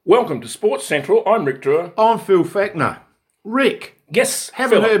Welcome to Sports Central. I'm Rick Drewer. I'm Phil Fackner. Rick, Yes,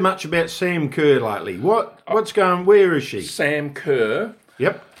 haven't Philip. heard much about Sam Kerr lately. What's going? Where is she? Sam Kerr,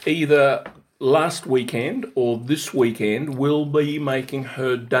 Yep. either last weekend or this weekend, will be making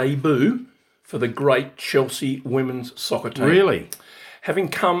her debut for the great Chelsea women's soccer team. Really? Having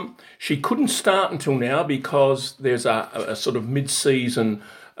come, she couldn't start until now because there's a sort of mid-season,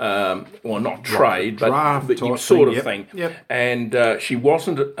 not trade, draft but type sort of thing, thing. yep. And she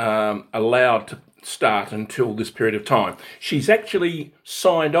wasn't allowed to start until this period of time. She's actually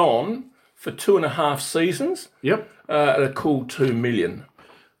signed on for 2.5 seasons Yep. at a cool $2 million.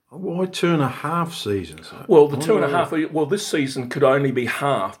 Why 2.5 seasons? Well, the 2.5. Well, this season could only be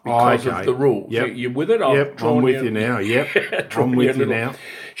half because of the rules. Yep. You with it? Yep, I'm with you now. Yep, I'm with you now.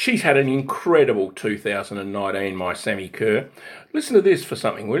 She's had an incredible 2019, my Sammy Kerr. Listen to this for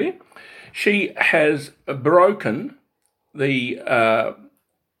something, will you? She has broken the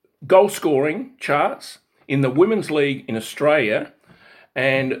goal scoring charts in the Women's League in Australia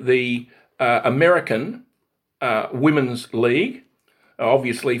and the American Women's League,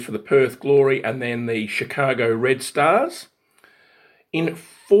 obviously for the Perth Glory and then the Chicago Red Stars. In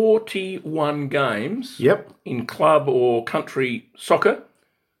 41 games Yep. in club or country soccer,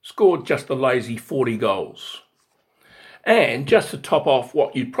 scored just a lazy 40 goals. And just to top off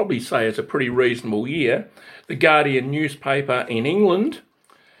what you'd probably say is a pretty reasonable year, the Guardian newspaper in England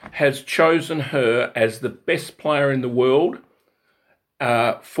has chosen her as the best player in the world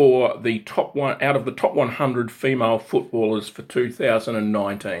for the top one out of the top 100 female footballers for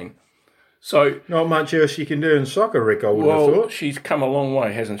 2019. So, Not much else you can do in soccer, Rick, I would have well, thought. she's come a long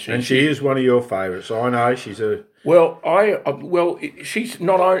way, hasn't she? And she is one of your favourites. I know she's a... She's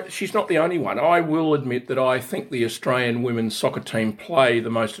not the only one. I will admit that I think the Australian women's soccer team play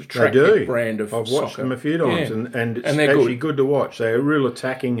the most They attractive do. brand of I've soccer. watched them a few times, Yeah. and it's they're actually good to watch. They're real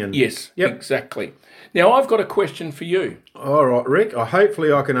attacking and... Yes, Yep. exactly. Now, I've got a question for you. All right, Rick.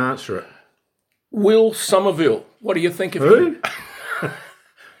 Hopefully I can answer it. Will Somerville, what do you think of Who? him?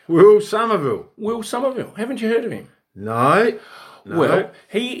 Will Somerville. Will Somerville, haven't you heard of him? No. Well,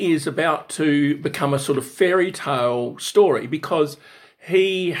 he is about to become a sort of fairy tale story because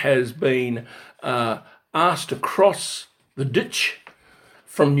he has been asked to cross the ditch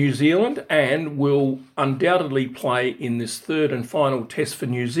from New Zealand and will undoubtedly play in this third and final test for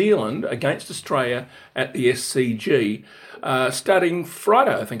New Zealand against Australia at the SCG starting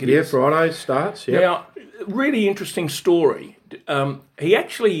Friday, I think it is. Friday starts, yeah. Now, really interesting story. He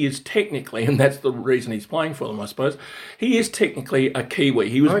actually is technically, and that's the reason he's playing for them, I suppose, he is technically a Kiwi.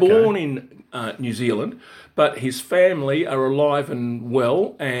 He was born in New Zealand, but his family are alive and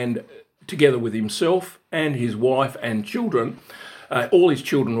well, and together with himself and his wife and children, all his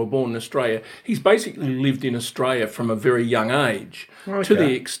children were born in Australia. He's basically lived in Australia from a very young age, to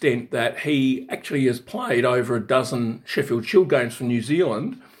the extent that he actually has played over a dozen Sheffield Shield games for New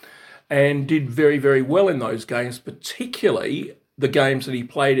Zealand, and did very, very well in those games, particularly the games that he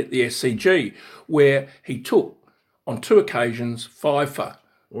played at the SCG, where he took, on 2 occasions, 5 for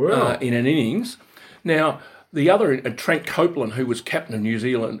in an innings. Now, the other, Trent Copeland, who was captain of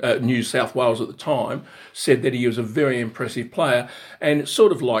New South Wales at the time, said that he was a very impressive player, and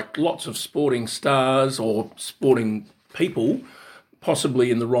sort of like lots of sporting stars or sporting people, possibly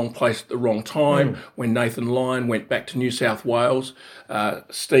in the wrong place at the wrong time. When Nathan Lyon went back to New South Wales,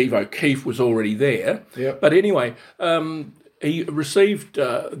 Steve O'Keefe was already there. Yep. But anyway, he received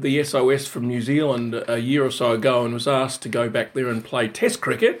the SOS from New Zealand a year or so ago and was asked to go back there and play Test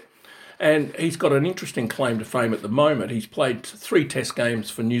cricket. And he's got an interesting claim to fame at the moment. He's played 3 Test games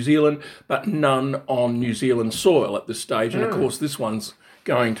for New Zealand, but none on New Zealand soil at this stage. And of course, this one's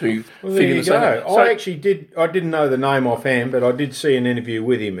going to Well, figure there you this go. out. I didn't know the name offhand, but I did see an interview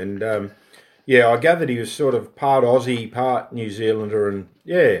with him, and I gathered he was sort of part Aussie, part New Zealander, and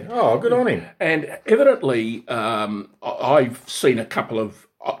good on him. And evidently, I've seen a couple of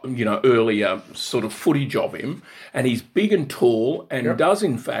earlier sort of footage of him, and he's big and tall, and does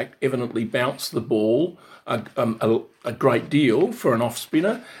in fact evidently bounce the ball a great deal for an off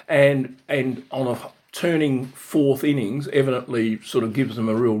spinner, and on a turning 4th innings evidently sort of gives them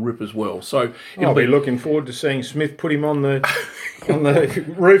a real rip as well. So I'll be looking forward to seeing Smith put him on the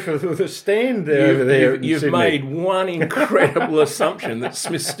roof of the stand over there. You've made one incredible assumption that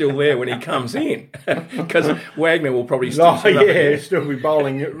Smith's still there when he comes in, because Wagner will probably still still be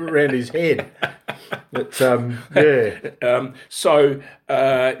bowling around his head. But, so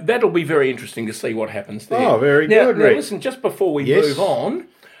that'll be very interesting to see what happens there. Oh, very Now, good, Rick. listen, just before we move on,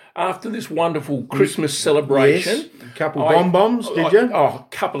 after this wonderful Christmas celebration. Yes. A couple of bomb-bombs, did you? Oh, a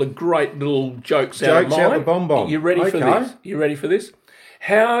couple of great little jokes out of mine. Out the bomb-bomb. You ready for this? You ready for this?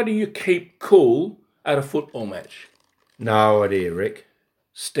 How do you keep cool at a football match? No idea, Rick.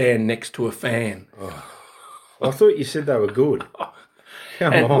 Stand next to a fan. I thought you said they were good.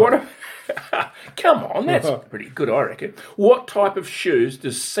 Come And on. come on, that's pretty good, I reckon. What type of shoes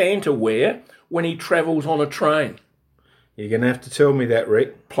does Santa wear when he travels on a train? You're going to have to tell me that,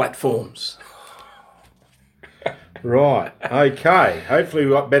 Rick. Platforms. Right. Okay. Hopefully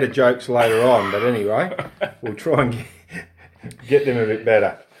we've got better jokes later on. But anyway, we'll try and get them a bit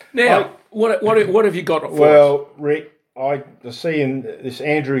better. Now, what have you got for us? Well, Rick, I see in this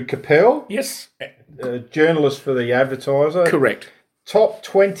Andrew Capel, Yes, a journalist for the Advertiser. correct. Top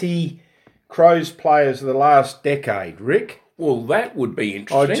 20 Crows players of the last decade, Rick. Well, that would be I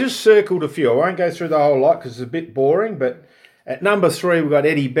interesting. just circled a few. I won't go through the whole lot because it's a bit boring, but at number 3 we've got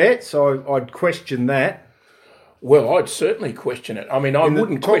Eddie Betts, so I'd question that. Well, I'd certainly question it. I mean, I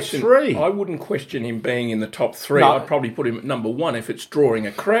wouldn't top question. 3? I wouldn't question him being in the top 3. No. I'd probably put him at number 1 if it's drawing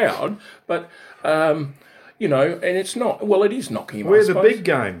a crowd. But you know, and it's not. Well, it is knocking him. Where's I the suppose. big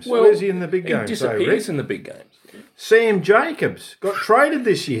games? Well, Where's he in the big He games? disappears in the big games. Sam Jacobs got traded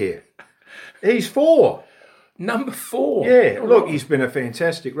this year. He's 4. Number 4. Yeah, All look, right. he's been a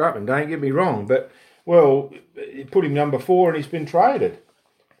fantastic ruckman, don't get me wrong, but, well, you put him number 4 and he's been traded.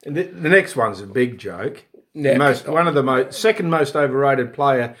 And the next one's a big joke. Now, One of the second most overrated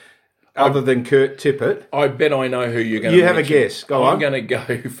player other than Kurt Tippett. I bet I know who you're going to. You have a guess. Go on. I'm going to go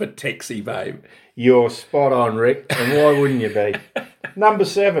for Texie, babe. You're spot on, Rick, and why wouldn't you be? Number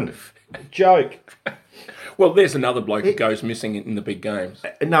 7, joke. Well, there's another bloke who goes missing in the big games.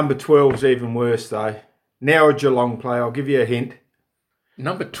 Number 12's even worse, though. Now a Geelong player. I'll give you a hint.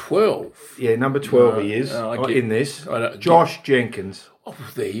 Number 12. Yeah, number 12 he is no, I get- in this. I don't- Josh Jenkins. Oh,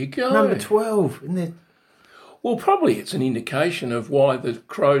 there you go. Number 12. Isn't it? Well, probably it's an indication of why the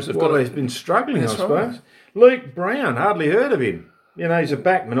Crows have Well, got. he's been struggling, I That's suppose. right. Luke Brown, hardly heard of him. You know, he's a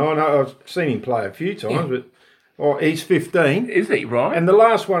backman. I know I've seen him play a few times, but he's 15. Is he right? And the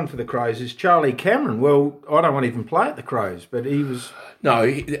last one for the Crows is Charlie Cameron. Well, I don't want to even play at the Crows, but he was...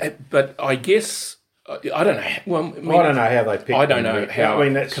 No, but I guess I don't know. Well, I, mean, I don't know how they picked I don't him, know Rick. how. I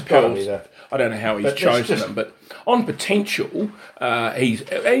mean, that's got to be Capel's, the... I don't know how he's But that's chosen just- them, but on potential,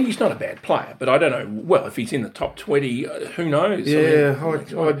 he's not a bad player. But I don't know. Well, if he's in the top 20, who knows? Yeah,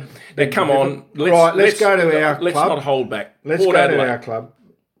 Now, come on. Let's go to our Let's club. not hold back. Let's Port go Adelaide. to our club.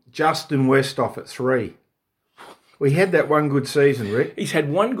 Justin Westhoff at 3. We had that one good season, Rick. He's had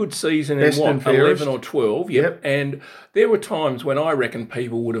one good season Best in and what, fairest. 11 or 12, Yep. And there were times when I reckon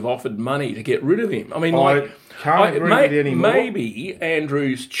people would have offered money to get rid of him. I mean, I can't agree with you anymore. Maybe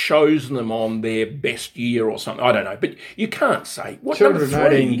Andrews chosen them on their best year or something. I don't know, but you can't say. What, number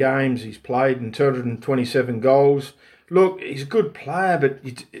 218 3? games he's played and 227 goals. Look, he's a good player, but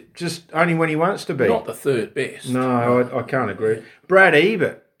just only when he wants to be. Not the third best. No, I can't agree. Brad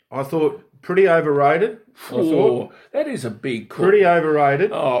Ebert, I thought pretty overrated. That is a big call. Pretty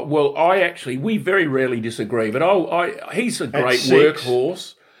overrated. Oh, well, we very rarely disagree, but he's a great 6.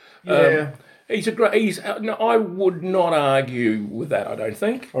 workhorse. Yeah. I would not argue with that, I don't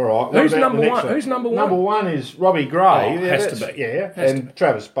think. All right. what Who's about number the next one? Who's number one? Number 1 is Robbie Gray. Oh, has to that's- be. Yeah, Has and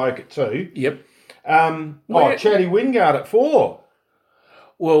Travis Boak at 2. Yep. Chatty Wingard at 4.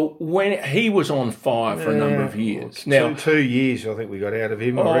 Well, when he was on fire for a number of years. Now, 2 years I think we got out of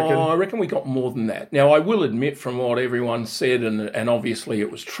him, I reckon. I reckon we got more than that. Now, I will admit from what everyone said, and obviously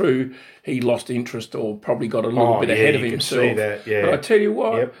it was true, he lost interest or probably got a little bit ahead of you can himself. see that, yeah. But I tell you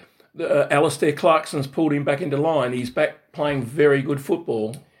what, Yep. Alistair Clarkson's pulled him back into line. He's back playing very good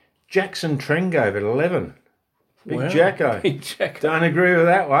football. Jackson Trengove at 11. Big Wow. Jacko. Big Jack. Don't agree with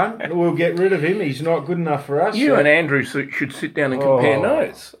that one. We'll get rid of him. He's not good enough for us. You and Andrew should sit down and compare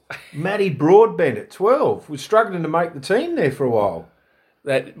notes. Matty Broadbent at 12 was struggling to make the team there for a while.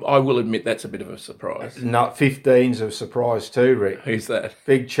 That I will admit that's a bit of a surprise. Not 15's a surprise too, Rick. Who's that?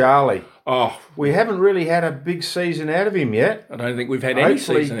 Big Charlie. Oh, We haven't really had a big season out of him yet. I don't think we've had any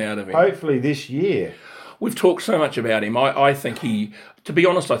season out of him. Hopefully this year. We've talked so much about him. I think to be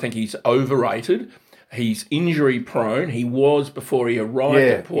honest, I think he's overrated. He's injury prone. He was before he arrived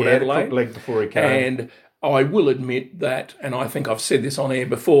at Port had a Adelaide. foot leg before he came. And I will admit that, and I think I've said this on air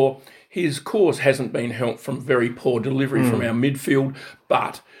before, his course hasn't been helped from very poor delivery from our midfield,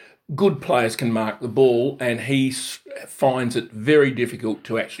 but good players can mark the ball, and he finds it very difficult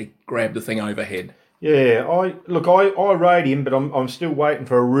to actually grab the thing overhead. Yeah, I rate him, but I'm still waiting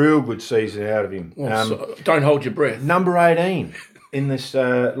for a real good season out of him. So don't hold your breath. Number 18 in this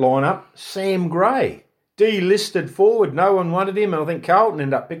lineup, Sam Gray. delisted forward. No one wanted him, and I think Carlton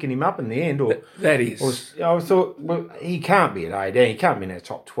ended up picking him up in the end. I thought, well, he can't be at 18. He can't be in our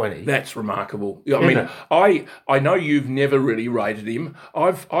top 20. That's remarkable. I mean, I know you've never really rated him.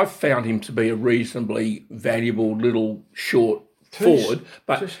 I've found him to be a reasonably valuable little short forward,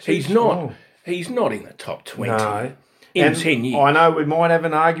 but he's not in the top 20 in 10 years. I know we might have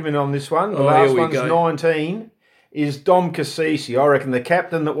an argument on this one. The last one's 19. Is Dom Cassisi, I reckon, the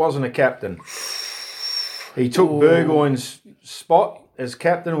captain that wasn't a captain. He took Burgoyne's spot as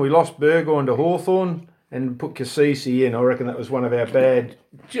captain. We lost Burgoyne to Hawthorn and put Cassisi in. I reckon that was one of our bad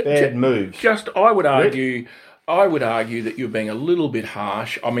moves. I would argue that you're being a little bit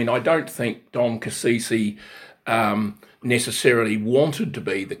harsh. I mean, I don't think Dom Cassisi necessarily wanted to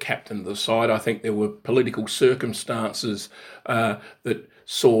be the captain of the side. I think there were political circumstances that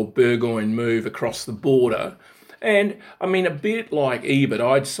saw Burgoyne move across the border. And, I mean, a bit like Ebert,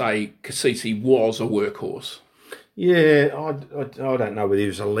 I'd say Cassisi was a workhorse. Yeah, I don't know whether he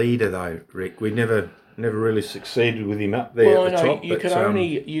was a leader, though, Rick. We never really succeeded with him up there at the top.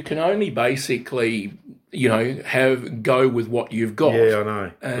 You can only basically, go with what you've got. Yeah, I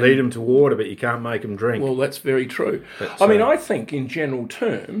know. Lead them to water, but you can't make them drink. Well, that's very true. I think in general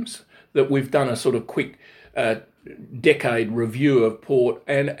terms that we've done a sort of quick decade review of Port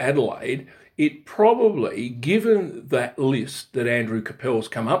and Adelaide. It probably, given that list that Andrew Capel's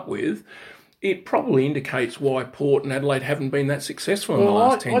come up with, it probably indicates why Port and Adelaide haven't been that successful in the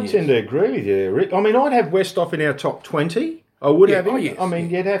last 10 years. I tend to agree with you, Rick. I mean, I'd have Westhoff in our top 20. I would have him. Yes,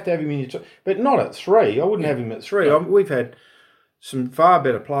 you'd have to have him in your top... But not at 3. I wouldn't have him at 3. No. We've had some far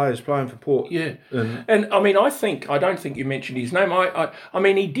better players playing for Port. Yeah. And I mean, I don't think you mentioned his name. I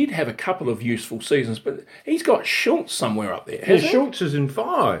mean, he did have a couple of useful seasons, but he's got Schultz somewhere up there, hasn't he? Schultz is in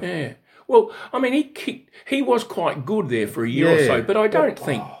 5. Yeah. Well, I mean, he was quite good there for a year or so, but I don't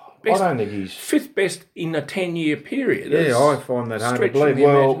think he's fifth best in a 10-year period. Yeah, I find that hard to believe.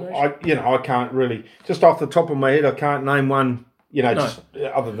 Well, I can't really, just off the top of my head, I can't name one, just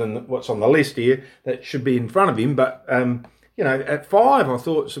other than what's on the list here that should be in front of him. But at 5, I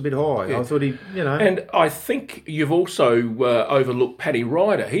thought it's a bit high. Yeah. I thought he. And I think you've also overlooked Paddy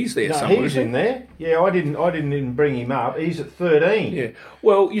Ryder. He's there somewhere. He's in there. Yeah, I didn't even bring him up. He's at 13. Yeah.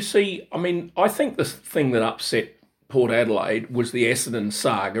 Well, you see, I mean, I think the thing that upset Port Adelaide was the Essendon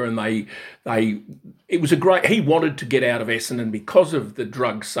saga, and it was he wanted to get out of Essendon because of the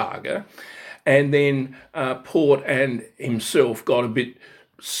drug saga, and then Port and himself got a bit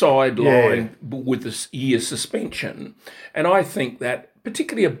sidelined with this year's suspension. And I think that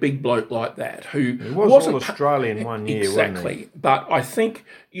particularly a big bloke like that who wasn't Australian 1 year, exactly, wasn't he? But I think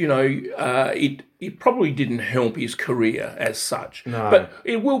it probably didn't help his career as such. No. But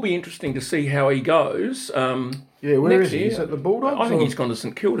it will be interesting to see how he goes. Where is he? Is it the Bulldogs? I think he's gone to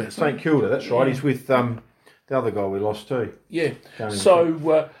St Kilda. St Kilda, that's right. He's with the other guy we lost too. Yeah.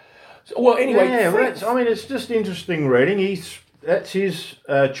 Well, anyway. Yeah, it's just interesting reading. That's his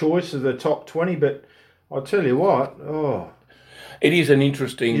choice of the top 20, but I'll tell you what, it is an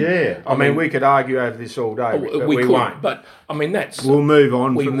interesting... Yeah, I mean, we could argue over this all day, but we won't. But, I mean, we'll move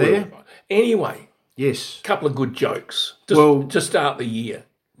on from there. Anyway. Yes. A couple of good jokes to start the year.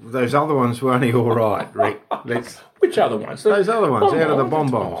 Those other ones were only all right, Rick. Which other ones? Those other ones, out of the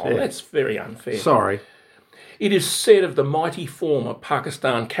bonbons. Oh, that's very unfair. Sorry. It is said of the mighty former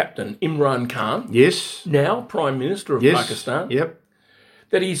Pakistan captain Imran Khan, yes, now Prime Minister of Pakistan, yep,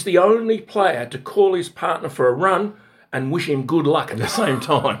 that he's the only player to call his partner for a run and wish him good luck at the same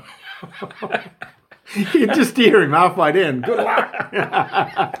time. You just hear him halfway down. Good luck.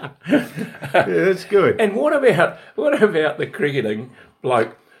 Yeah, that's good. And what about the cricketing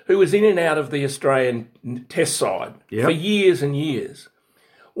bloke who was in and out of the Australian Test side for years and years?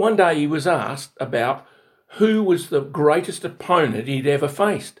 One day he was asked about who was the greatest opponent he'd ever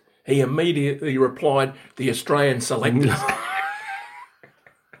faced. He immediately replied, the Australian selectors.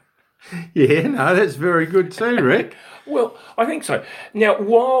 Yeah, no, that's very good too, Rick. Well, I think so. Now,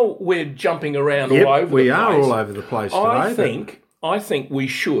 while we're jumping around all over the place... we are all over the place today. I think we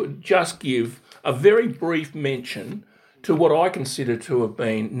should just give a very brief mention to what I consider to have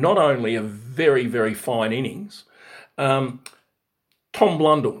been not only a very, very fine innings, Tom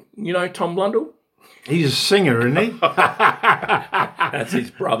Blundell. You know Tom Blundell? He's a singer, isn't he? That's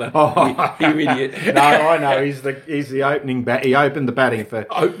his brother. Oh. You idiot. No, I know. He's the opening bat. He opened the batting for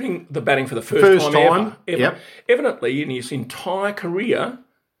the first time ever. Yep. Evidently, in his entire career,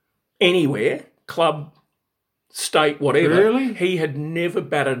 anywhere, club, state, whatever, really? he had never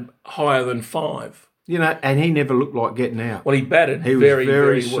batted higher than 5. You know, and he never looked like getting out. Well, he batted He was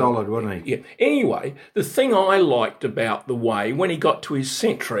very solid, well. wasn't he? Yeah. Anyway, the thing I liked about the way, when he got to his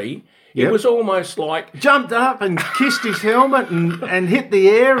century, it was almost like... Jumped up and kissed his helmet and hit the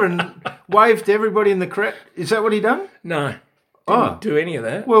air and waved to everybody in the crowd. Is that what he done? No. Didn't do any of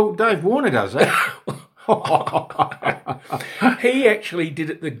that. Well, Dave Warner does that. He actually did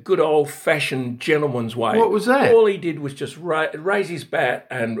it the good old-fashioned gentleman's way. What was that? All he did was just raise his bat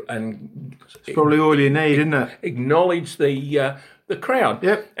and it's probably all you need, isn't it? Acknowledge the crowd.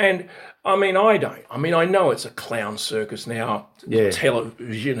 Yep. And I mean, I know it's a clown circus now,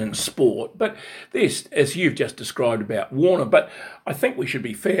 television and sport, but this, as you've just described about Warner, but I think we should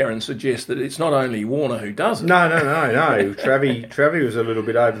be fair and suggest that it's not only Warner who does it. No. Travie was a little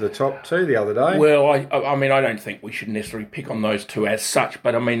bit over the top too the other day. Well, I mean, I don't think we should necessarily pick on those two as such,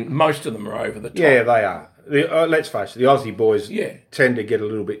 but I mean, most of them are over the top. Yeah, they are. Let's face it, the Aussie boys tend to get a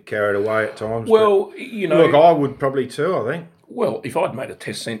little bit carried away at times. Well, you know... Look, I would probably too, I think. Well, if I'd made a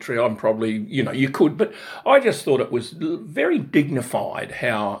test century, I'm probably, you could. But I just thought it was very dignified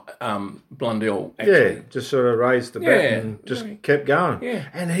how Blundell actually... Yeah, just sort of raised the bat and just kept going. Yeah.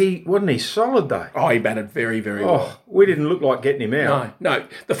 And wasn't he solid though? Oh, he batted very, very well. We didn't look like getting him out. No.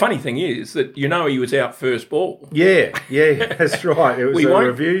 The funny thing is that he was out first ball. Yeah, that's right. It was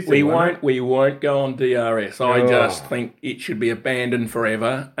review thing. We won't go on DRS. I just think it should be abandoned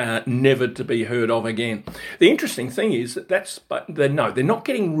forever, never to be heard of again. The interesting thing is but they're not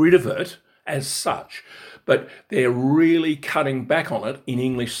getting rid of it as such, but they're really cutting back on it in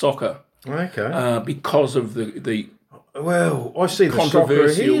English soccer. Okay. Because of the well, I see the soccer.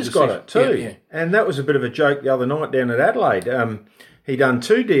 He's got it too, and that was a bit of a joke the other night down at Adelaide. He done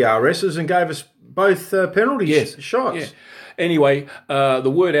 2 DRSs and gave us both penalty shots. Yeah. Anyway,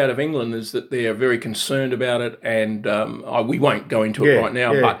 the word out of England is that they're very concerned about it, and we won't go into it right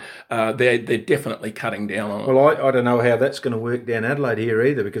now, but they're definitely cutting down on it. Well, I don't know how that's going to work down Adelaide here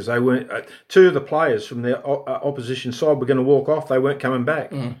either, because they weren't. 2 of the players from the opposition side were going to walk off. They weren't coming back.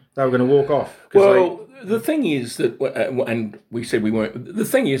 They were going to walk off. Well, the thing is that, and we said we weren't. The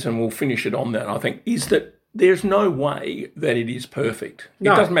thing is, and we'll finish it on that, I think, is that there's no way that it is perfect.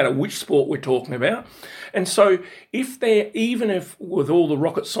 No. It doesn't matter which sport we're talking about. And so even if with all the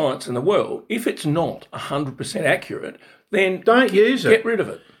rocket science in the world, if it's not 100% accurate, then don't use it. Get rid of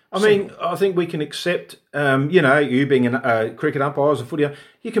it. I mean, I think we can accept, you being a cricket umpire, as a footy,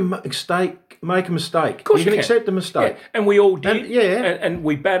 you can make a mistake. Of course you can accept a mistake. Yeah. And we all did. And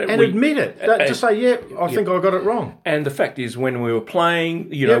we batted. And admit it. To say, I think I got it wrong. And the fact is, when we were playing,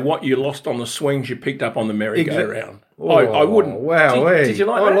 what you lost on the swings, you picked up on the merry-go-round. I wouldn't. Wow. Did you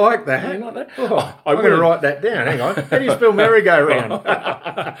like that? I like that. You like that? I'm going to write that down. Hang on. How do you spell merry-go-round?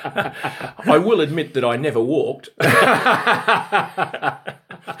 I will admit that I never walked.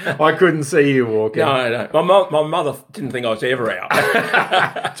 I couldn't see you walking. No. My mother didn't think I was ever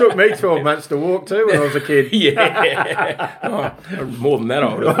out. Took me 12 months to walk too when I was a kid. More than that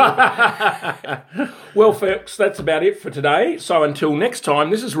I would have thought. Well, folks, that's about it for today. So until next time,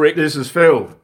 this is Rick. This is Phil.